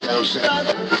Open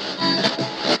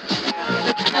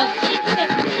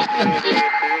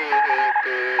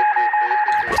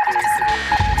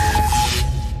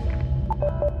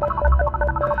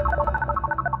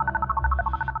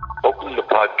the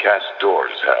podcast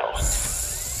doors, Hal.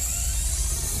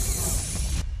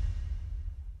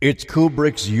 It's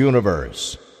Kubrick's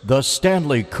Universe, the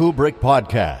Stanley Kubrick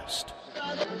Podcast.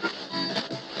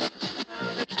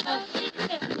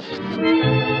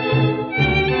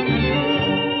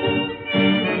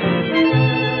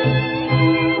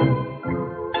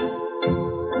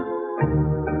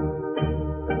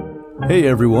 Hey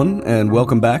everyone, and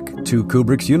welcome back to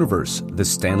Kubrick's Universe, the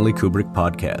Stanley Kubrick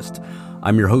Podcast.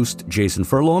 I'm your host, Jason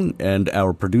Furlong, and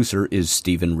our producer is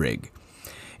Stephen Rigg.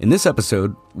 In this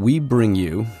episode, we bring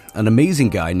you an amazing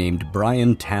guy named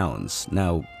Brian Townes.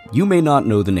 Now, you may not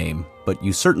know the name, but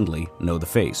you certainly know the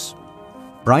face.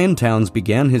 Brian Townes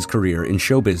began his career in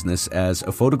show business as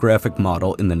a photographic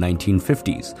model in the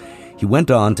 1950s. He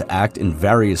went on to act in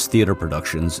various theater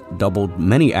productions, doubled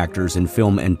many actors in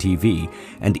film and TV,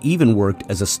 and even worked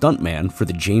as a stuntman for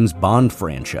the James Bond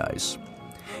franchise.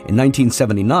 In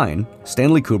 1979,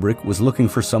 Stanley Kubrick was looking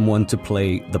for someone to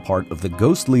play the part of the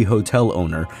ghostly hotel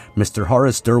owner, Mr.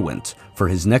 Horace Derwent, for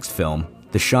his next film,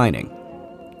 The Shining.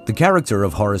 The character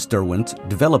of Horace Derwent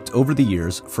developed over the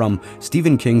years from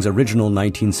Stephen King's original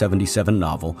 1977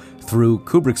 novel through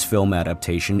Kubrick's film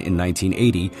adaptation in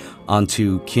 1980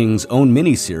 onto King's own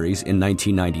miniseries in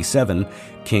 1997,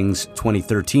 King's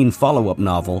 2013 follow-up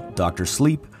novel, Dr.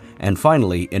 Sleep, and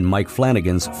finally in Mike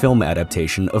Flanagan's film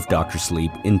adaptation of Dr.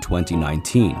 Sleep in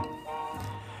 2019.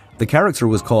 The character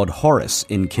was called Horace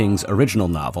in King's original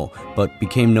novel, but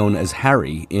became known as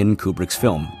Harry in Kubrick's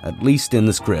film, at least in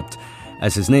the script,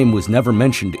 as his name was never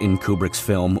mentioned in Kubrick's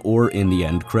film or in the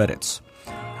end credits.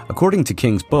 According to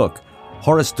King's book,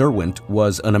 Horace Derwent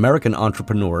was an American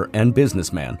entrepreneur and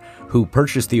businessman who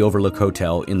purchased the Overlook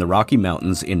Hotel in the Rocky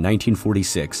Mountains in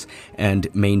 1946 and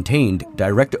maintained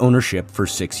direct ownership for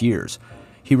 6 years.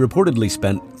 He reportedly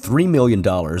spent $3 million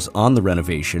on the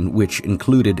renovation, which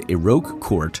included a roque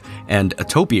court and a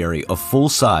topiary of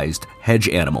full-sized hedge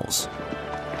animals.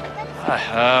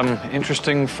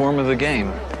 Interesting form of the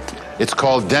game. It's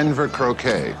called Denver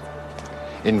Croquet,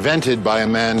 invented by a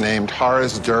man named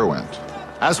Horace Derwent.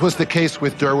 As was the case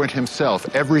with Derwent himself,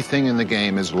 everything in the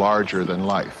game is larger than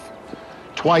life.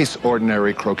 Twice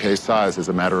ordinary croquet size, as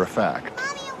a matter of fact.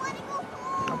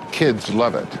 Kids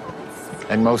love it,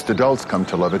 and most adults come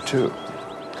to love it too.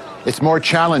 It's more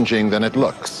challenging than it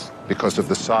looks because of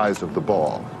the size of the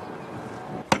ball.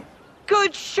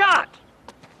 Good shot!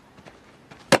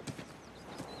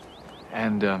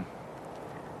 And,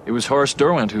 it was Horace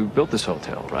Derwent who built this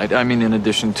hotel, right? I mean, in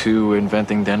addition to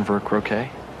inventing Denver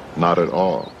Croquet? Not at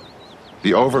all.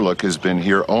 The Overlook has been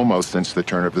here almost since the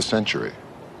turn of the century.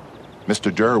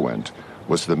 Mr. Derwent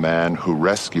was the man who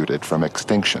rescued it from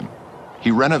extinction.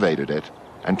 He renovated it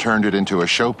and turned it into a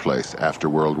showplace after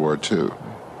World War II.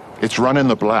 It's run in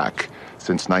the black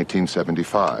since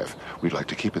 1975. We'd like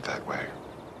to keep it that way.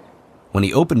 When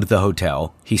he opened the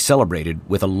hotel, he celebrated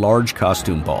with a large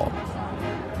costume ball.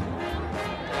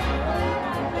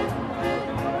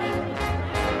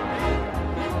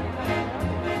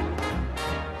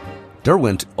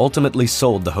 Derwent ultimately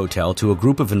sold the hotel to a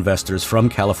group of investors from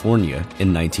California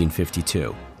in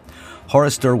 1952.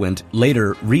 Horace Derwent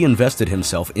later reinvested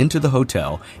himself into the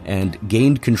hotel and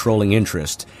gained controlling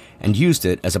interest and used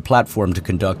it as a platform to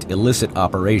conduct illicit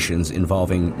operations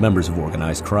involving members of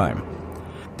organized crime.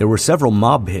 There were several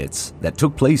mob hits that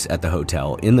took place at the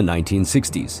hotel in the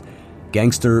 1960s.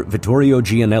 Gangster Vittorio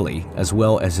Gianelli, as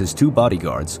well as his 2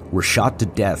 bodyguards, were shot to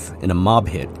death in a mob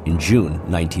hit in June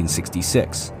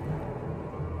 1966.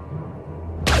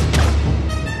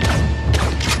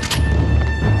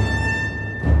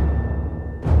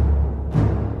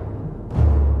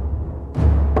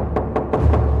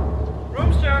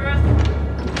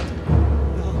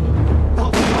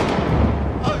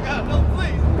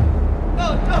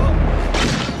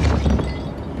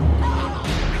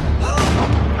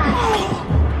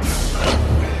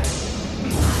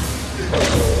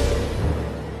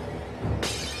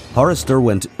 Horace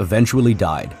Derwent eventually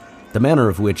died, the manner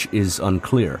of which is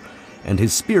unclear, and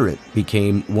his spirit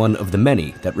became one of the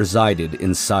many that resided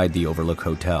inside the Overlook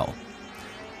Hotel.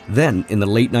 Then, in the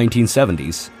late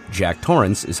 1970s, Jack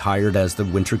Torrance is hired as the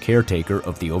winter caretaker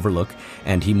of the Overlook,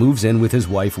 and he moves in with his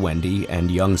wife Wendy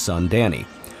and young son Danny.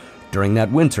 During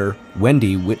that winter,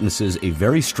 Wendy witnesses a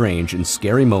very strange and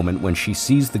scary moment when she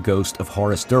sees the ghost of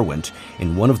Horace Derwent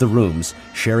in one of the rooms,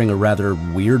 sharing a rather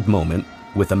weird moment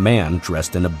with a man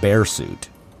dressed in a bear suit.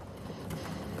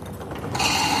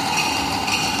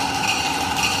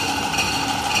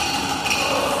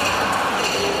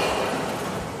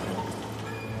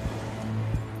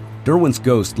 Derwent's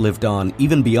ghost lived on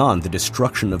even beyond the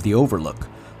destruction of the Overlook.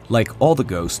 Like all the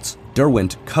ghosts,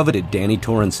 Derwent coveted Danny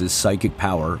Torrance's psychic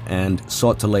power and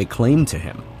sought to lay claim to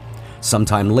him.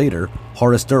 Sometime later,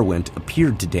 Horace Derwent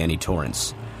appeared to Danny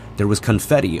Torrance. There was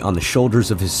confetti on the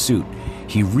shoulders of his suit.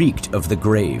 He reeked of the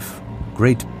grave.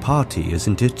 "Great party,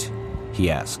 isn't it?" he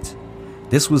asked.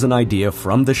 This was an idea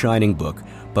from The Shining book,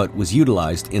 but was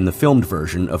utilized in the filmed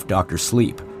version of Dr.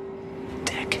 Sleep.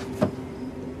 Dick.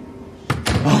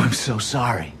 Oh, I'm so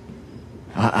sorry.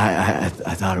 I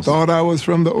thought it was... Thought I was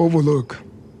from the Overlook.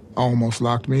 Almost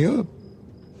locked me up.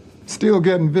 Still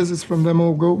getting visits from them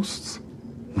old ghosts?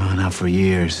 Oh, not for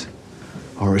years.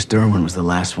 Horace Derwent was the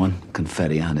last one.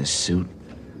 Confetti on his suit.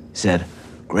 Said,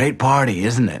 "Great party,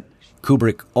 isn't it?"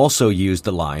 Kubrick also used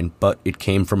the line, but it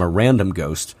came from a random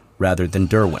ghost rather than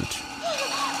Derwent.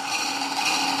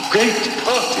 Great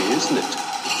party, isn't it?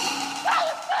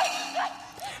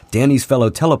 Danny's fellow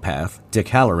telepath, Dick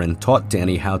Halloran, taught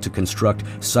Danny how to construct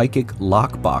psychic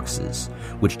lock boxes,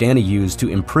 which Danny used to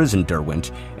imprison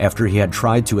Derwent after he had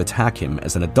tried to attack him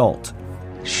as an adult.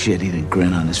 Shit, he didn't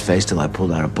grin on his face till I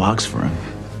pulled out a box for him.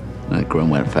 That grin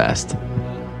went fast.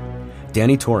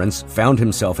 Danny Torrance found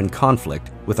himself in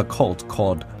conflict with a cult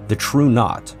called the True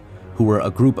Knot, who were a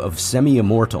group of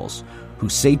semi-immortals who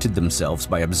sated themselves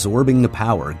by absorbing the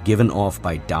power given off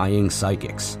by dying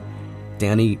psychics.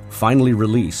 Danny finally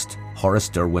released Horace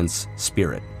Derwent's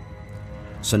spirit.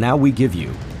 So now we give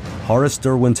you Horace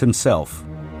Derwent himself,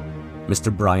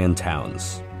 Mr. Brian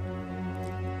Towns.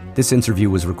 This interview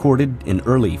was recorded in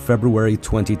early February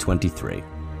 2023.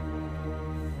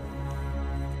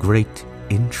 Great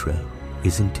intro,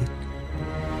 isn't it?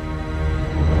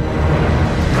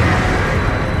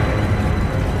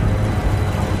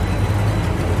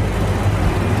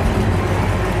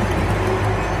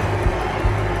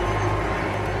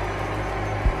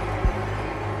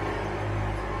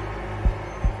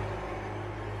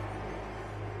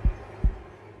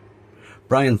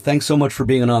 Brian, thanks so much for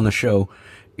being on the show.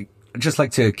 I'd just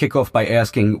like to kick off by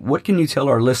asking, what can you tell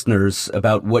our listeners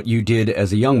about what you did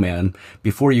as a young man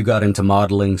before you got into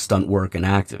modeling, stunt work, and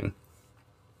acting?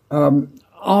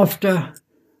 After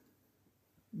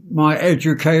my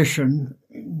education,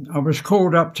 I was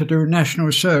called up to do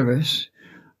national service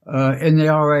in the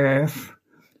RAF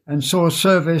and saw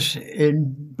service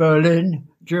in Berlin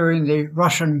during the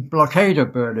Russian blockade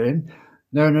of Berlin,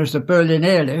 known as the Berlin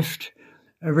Airlift.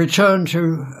 I returned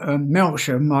to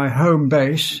Melksham, my home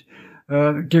base,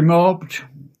 demobbed,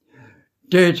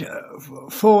 did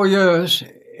 4 years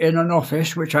in an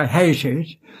office, which I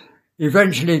hated,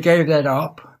 eventually gave that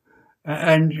up,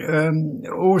 and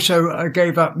also I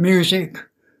gave up music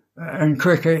and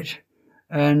cricket,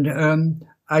 and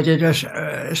I did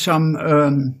some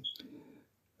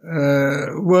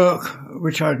work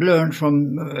which I'd learned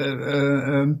from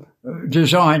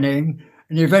designing,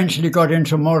 and eventually got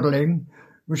into modelling,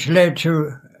 which led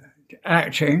to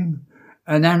acting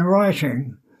and then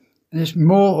writing. This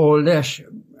more or less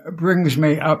brings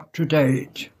me up to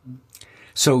date.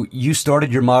 So you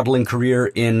started your modeling career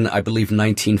in, I believe,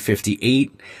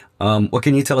 1958. What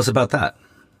can you tell us about that?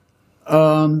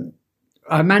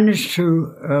 I managed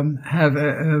to have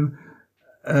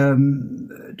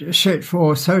sit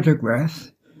for a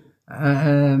photograph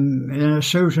in a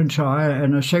suit and tie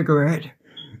and a cigarette,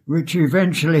 which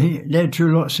eventually led to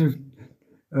lots of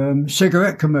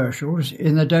cigarette commercials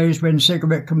in the days when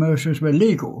cigarette commercials were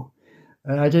legal.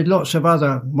 I did lots of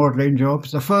other modelling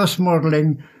jobs. The first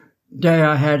modelling day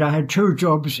I had 2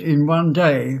 jobs in one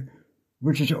day,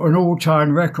 which is an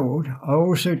all-time record. I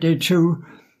also did 2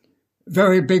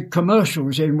 very big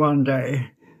commercials in one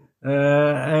day.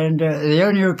 And the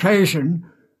only occasion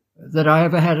that I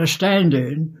ever had a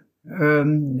stand-in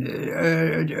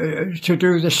to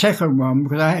do the second one,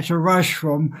 because I had to rush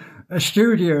from a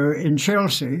studio in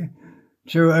Chelsea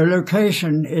to a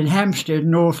location in Hampstead,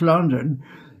 North London.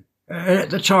 At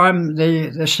the time,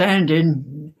 the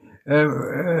stand-in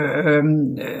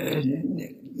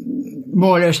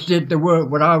more or less did the work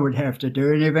what I would have to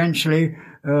do, and eventually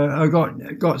I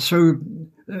got through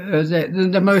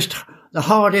the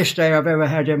hardest day I've ever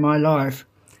had in my life.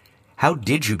 How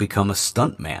did you become a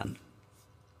stuntman?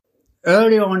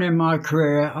 Early on in my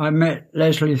career, I met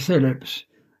Leslie Phillips,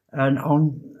 and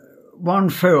on one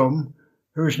film,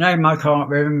 whose name I can't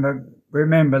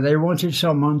remember, they wanted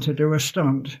someone to do a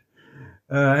stunt,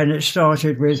 and it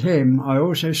started with him. I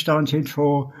also stunted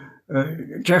for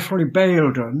Jeffrey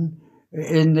Baildon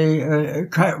in the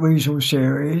Catweasel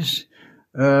series,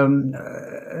 and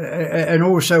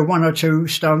also 1 or 2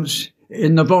 stunts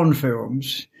in the Bond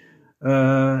films.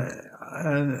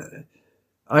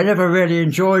 I never really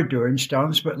enjoyed doing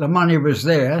stunts, but the money was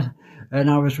there and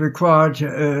I was required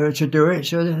to do it,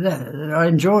 so that I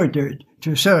enjoyed it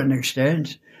to a certain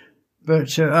extent.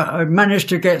 But I managed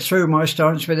to get through my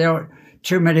stunts without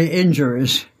too many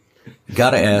injuries.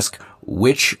 Gotta ask,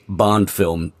 which Bond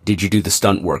film did you do the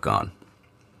stunt work on?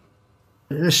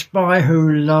 The Spy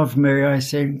Who Loved Me, I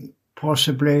think,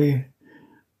 possibly.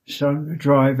 Stunt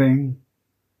driving,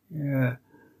 yeah.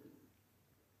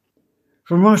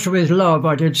 From Russia with Love,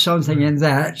 I did something in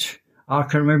that I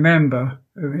can remember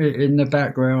in the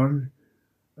background.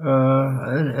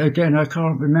 Again, I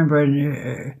can't remember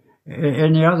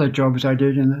any other jobs I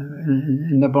did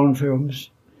in the Bond films.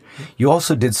 You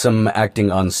also did some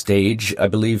acting on stage, I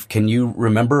believe. Can you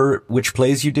remember which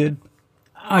plays you did?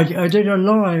 I did a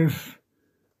live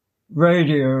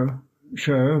radio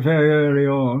show very early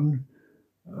on.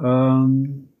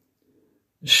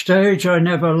 Stage I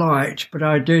never liked, but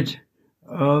I did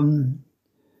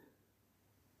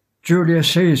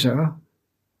Julius Caesar,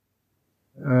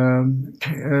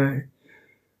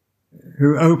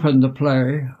 who opened the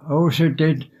play. I also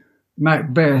did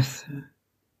Macbeth,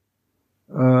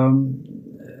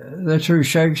 the two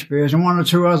Shakespeares, and one or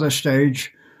two other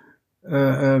stage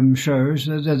shows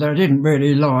that I didn't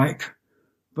really like,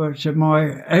 but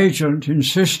my agent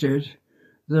insisted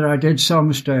that I did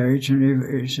some stage,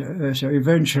 and so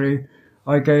eventually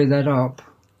I gave that up.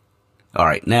 All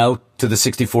right, now to the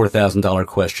 $64,000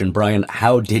 question. Brian,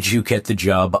 how did you get the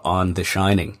job on The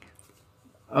Shining?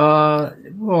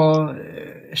 Well,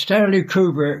 Stanley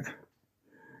Kubrick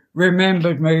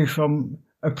remembered me from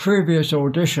a previous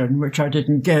audition, which I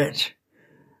didn't get.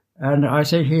 And I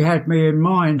think he had me in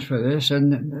mind for this,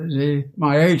 and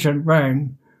my agent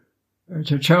rang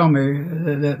to tell me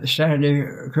that Stanley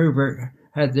Kubrick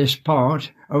had this part,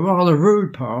 a rather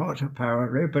rude part,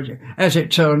 apparently, but as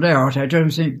it turned out, I don't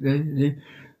think it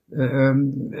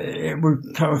would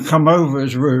come over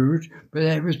as rude, but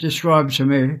it was described to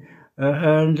me,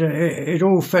 and it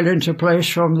all fell into place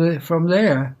from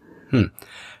there.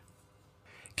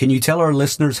 Can you tell our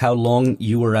listeners how long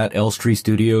you were at Elstree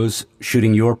Studios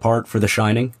shooting your part for The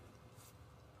Shining?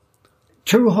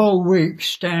 2 whole weeks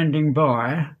standing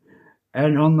by,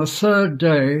 and on the third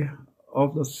day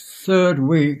of the third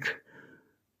week,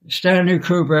 Stanley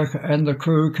Kubrick and the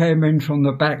crew came in from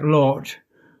the back lot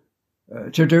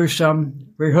to do some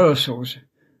rehearsals,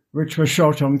 which were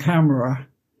shot on camera.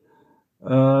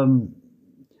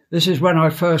 This is when I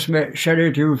first met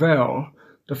Shelley Duvall.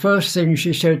 The first thing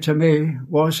she said to me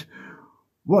was,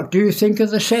 "What do you think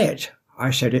of the set?"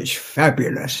 I said, "It's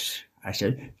fabulous." I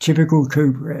said, "Typical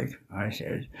Kubrick," I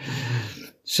said.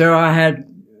 So I had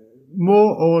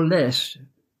more or less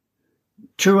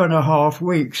 2.5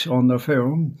 weeks on the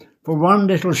film for one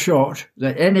little shot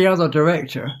that any other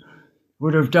director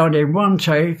would have done in one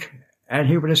take, and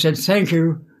he would have said, "Thank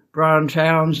you, Brian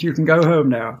Townes, you can go home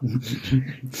now."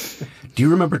 Do you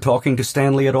remember talking to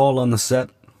Stanley at all on the set?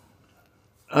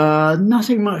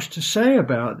 Nothing much to say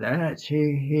about that.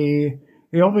 He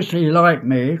obviously liked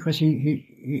me because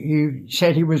he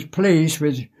said he was pleased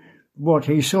with what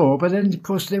he saw, but then of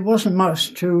course there wasn't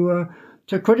much to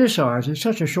criticise. It's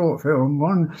such a short film.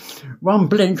 One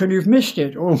blink and you've missed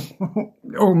it,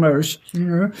 almost, you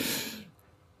know.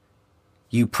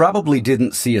 You probably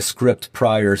didn't see a script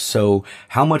prior, so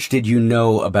how much did you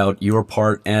know about your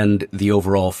part and the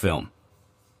overall film?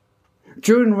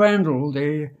 June Randall,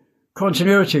 the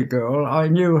continuity girl, I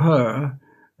knew her,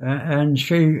 and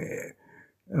she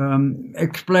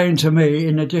explained to me,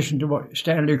 in addition to what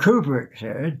Stanley Kubrick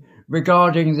said,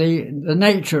 regarding the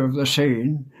nature of the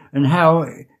scene and how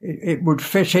it would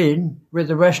fit in with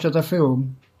the rest of the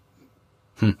film.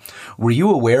 Were you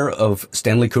aware of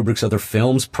Stanley Kubrick's other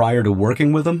films prior to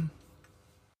working with him?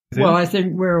 Well, I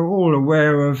think we're all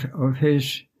aware of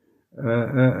his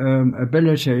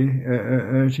ability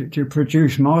to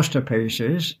produce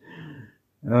masterpieces.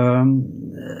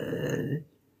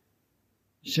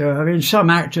 So, I mean, some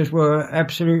actors were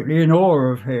absolutely in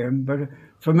awe of him, but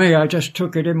for me, I just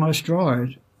took it in my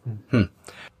stride.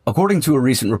 According to a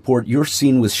recent report, your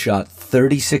scene was shot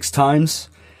 36 times.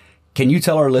 Can you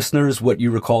tell our listeners what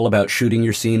you recall about shooting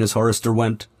your scene as Horace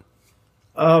Derwent?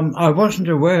 I wasn't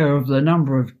aware of the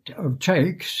number of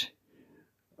takes.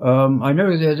 I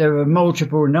know that there were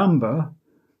multiple number,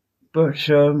 but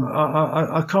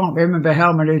I can't remember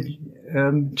how many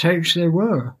takes there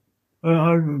were.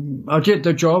 I did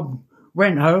the job,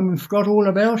 went home and forgot all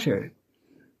about it.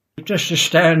 Just a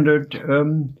standard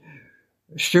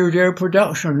studio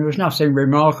production. There was nothing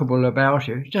remarkable about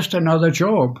it, just another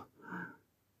job.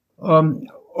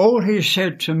 All he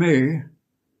said to me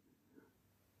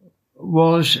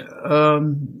was,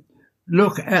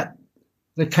 look at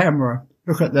the camera,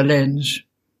 look at the lens.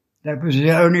 That was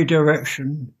the only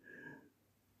direction.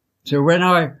 So when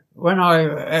I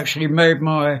actually made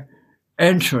my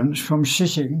entrance from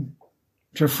sitting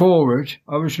to forward,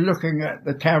 I was looking at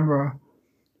the camera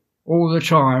all the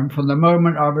time from the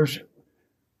moment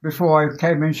before I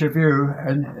came into view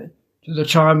and to the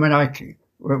time when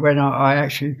I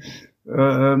actually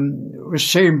was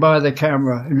seen by the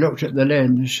camera and looked at the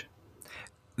lens.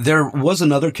 There was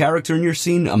another character in your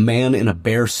scene, a man in a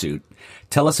bear suit.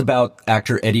 Tell us about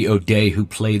actor Eddie O'Day, who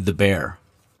played the bear.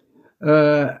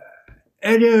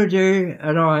 Eddie O'Day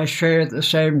and I shared the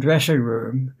same dressing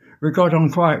room. We got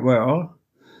on quite well.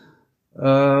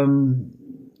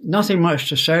 Nothing much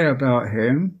to say about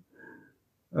him.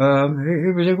 He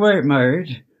was a great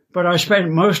mate, but I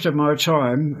spent most of my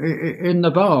time in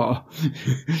the bar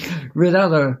with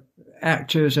other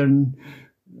actors and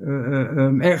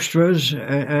extras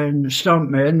and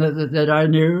stuntmen that I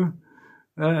knew,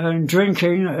 and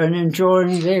drinking and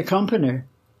enjoying their company.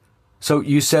 So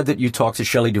you said that you talked to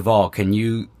Shelley Duvall. Can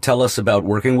you tell us about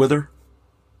working with her?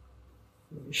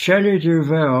 Shelley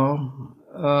Duvall,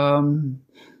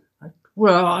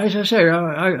 well, as I say,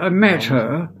 I met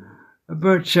her,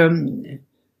 but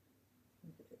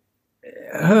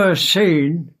her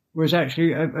scene was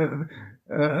actually,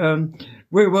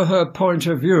 we were her point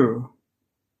of view.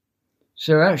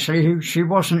 So actually, she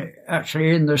wasn't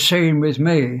actually in the scene with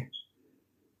me.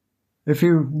 If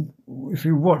you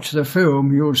watch the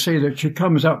film, you'll see that she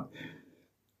comes up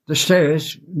the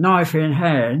stairs, knife in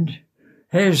hand,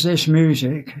 hears this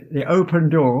music, the open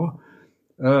door.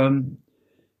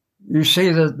 You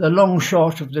see the long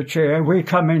shot of the chair. We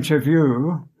come into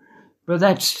view, but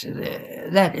that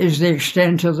is the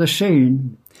extent of the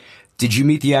scene. Did you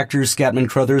meet the actors Scatman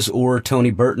Crothers or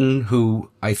Tony Burton, who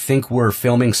I think were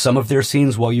filming some of their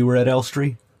scenes while you were at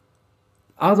Elstree?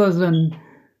 Other than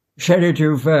Shelley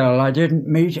Duvall, I didn't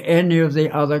meet any of the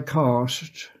other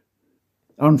cast,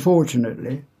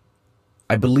 unfortunately.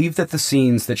 I believe that the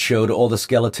scenes that showed all the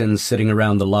skeletons sitting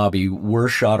around the lobby were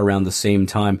shot around the same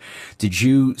time. Did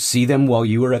you see them while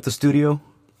you were at the studio?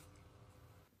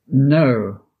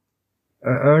 No.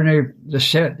 Only the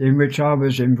set in which I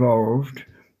was involved,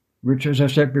 which, as I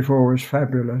said before, was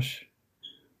fabulous.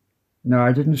 No,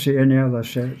 I didn't see any other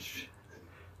sets.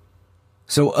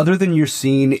 So other than your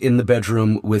scene in the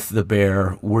bedroom with the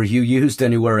bear, were you used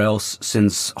anywhere else,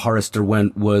 since Horace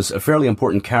Derwent was a fairly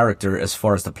important character as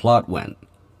far as the plot went?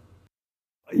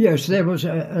 Yes, there was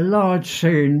a large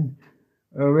scene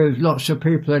with lots of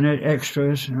people in it,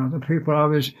 extras and other people. I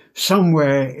was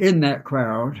somewhere in that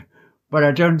crowd, but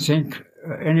I don't think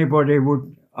anybody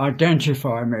would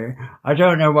identify me. I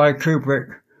don't know why Kubrick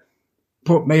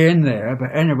put me in there,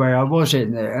 but anyway, I was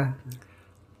in there.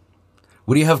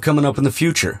 What do you have coming up in the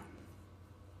future?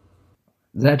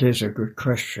 That is a good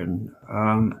question.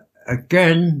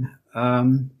 Again,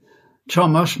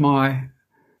 Thomas, my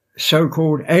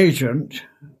so-called agent,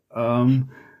 would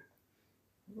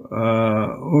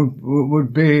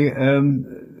be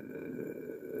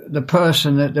the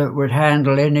person that would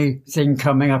handle anything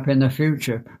coming up in the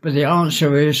future. But the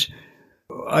answer is,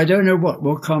 I don't know what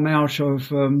will come out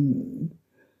of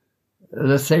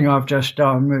the thing I've just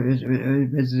done with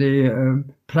the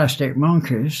plastic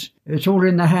monkeys. It's all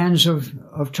in the hands of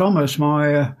Thomas,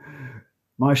 my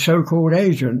so-called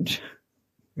agent.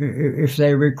 If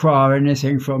they require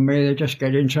anything from me, they just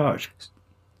get in touch.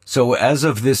 So as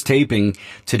of this taping,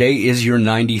 today is your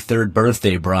 93rd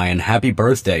birthday, Brian. Happy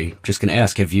birthday. Just going to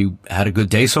ask, have you had a good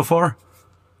day so far?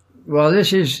 Well,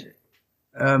 this is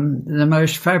the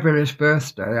most fabulous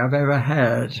birthday I've ever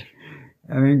had.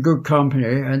 I'm in good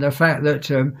company, and the fact that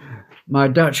my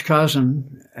Dutch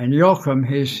cousin and Joachim,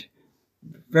 his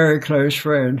very close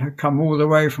friend, had come all the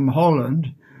way from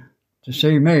Holland to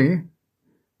see me.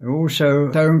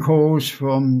 Also phone calls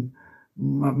from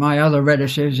my other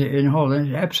relatives in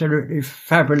Holland. Absolutely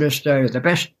fabulous day. The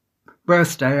best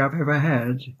birthday I've ever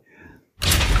had.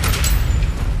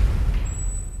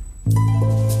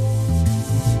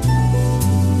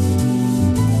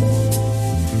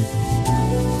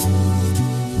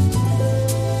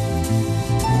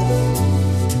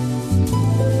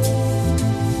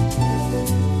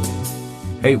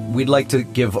 Hey, we'd like to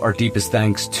give our deepest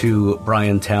thanks to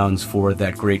Brian Towns for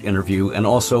that great interview, and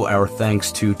also our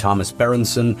thanks to Thomas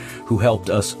Berenson, who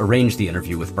helped us arrange the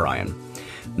interview with Brian.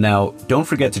 Now, don't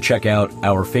forget to check out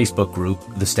our Facebook group,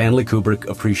 the Stanley Kubrick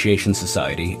Appreciation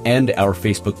Society, and our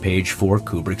Facebook page for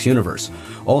Kubrick's Universe.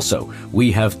 Also,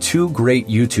 we have 2 great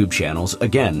YouTube channels,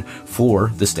 again,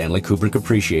 for the Stanley Kubrick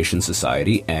Appreciation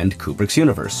Society and Kubrick's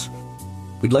Universe.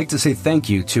 We'd like to say thank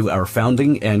you to our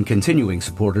founding and continuing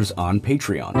supporters on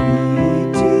Patreon.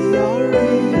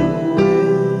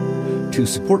 to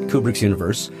support Kubrick's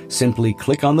Universe, simply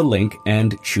click on the link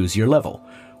and choose your level.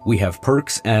 We have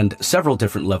perks and several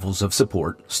different levels of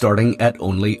support, starting at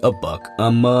only $1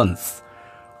 a month.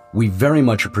 We very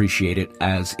much appreciate it,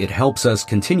 as it helps us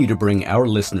continue to bring our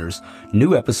listeners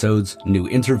new episodes, new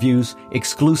interviews,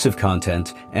 exclusive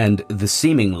content, and the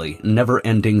seemingly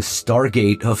never-ending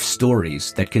stargate of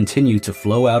stories that continue to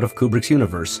flow out of Kubrick's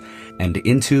universe and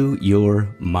into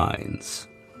your minds.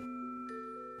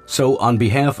 So on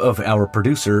behalf of our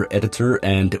producer, editor,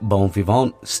 and bon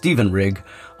vivant, Stephen Rigg,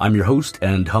 I'm your host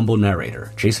and humble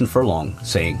narrator, Jason Furlong,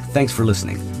 saying thanks for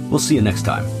listening. We'll see you next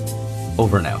time.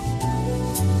 Over and out.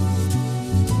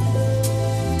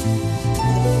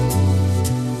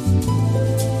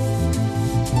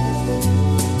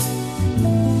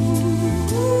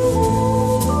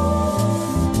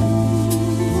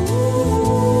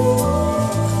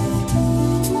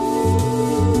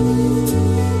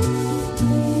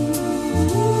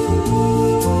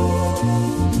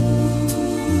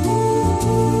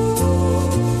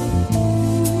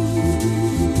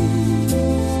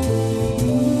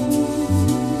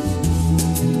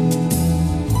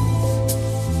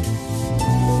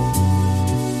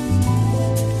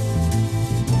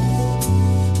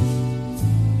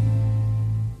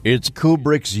 It's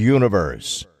Kubrick's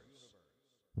universe.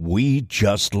 We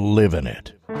just live in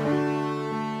it.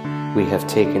 We have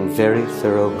taken very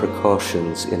thorough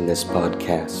precautions in this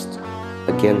podcast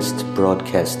against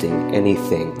broadcasting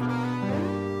anything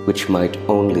which might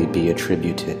only be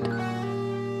attributed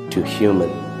to human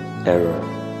error.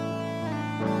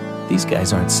 These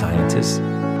guys aren't scientists.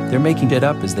 They're making it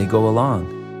up as they go along.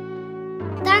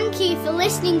 Thank you for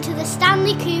listening to the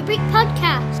Stanley Kubrick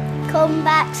Podcast. Come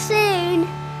back soon.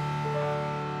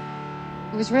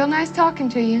 It was real nice talking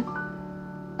to you.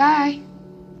 Bye.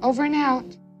 Over and out.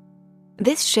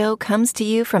 This show comes to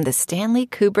you from the Stanley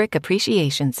Kubrick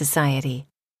Appreciation Society.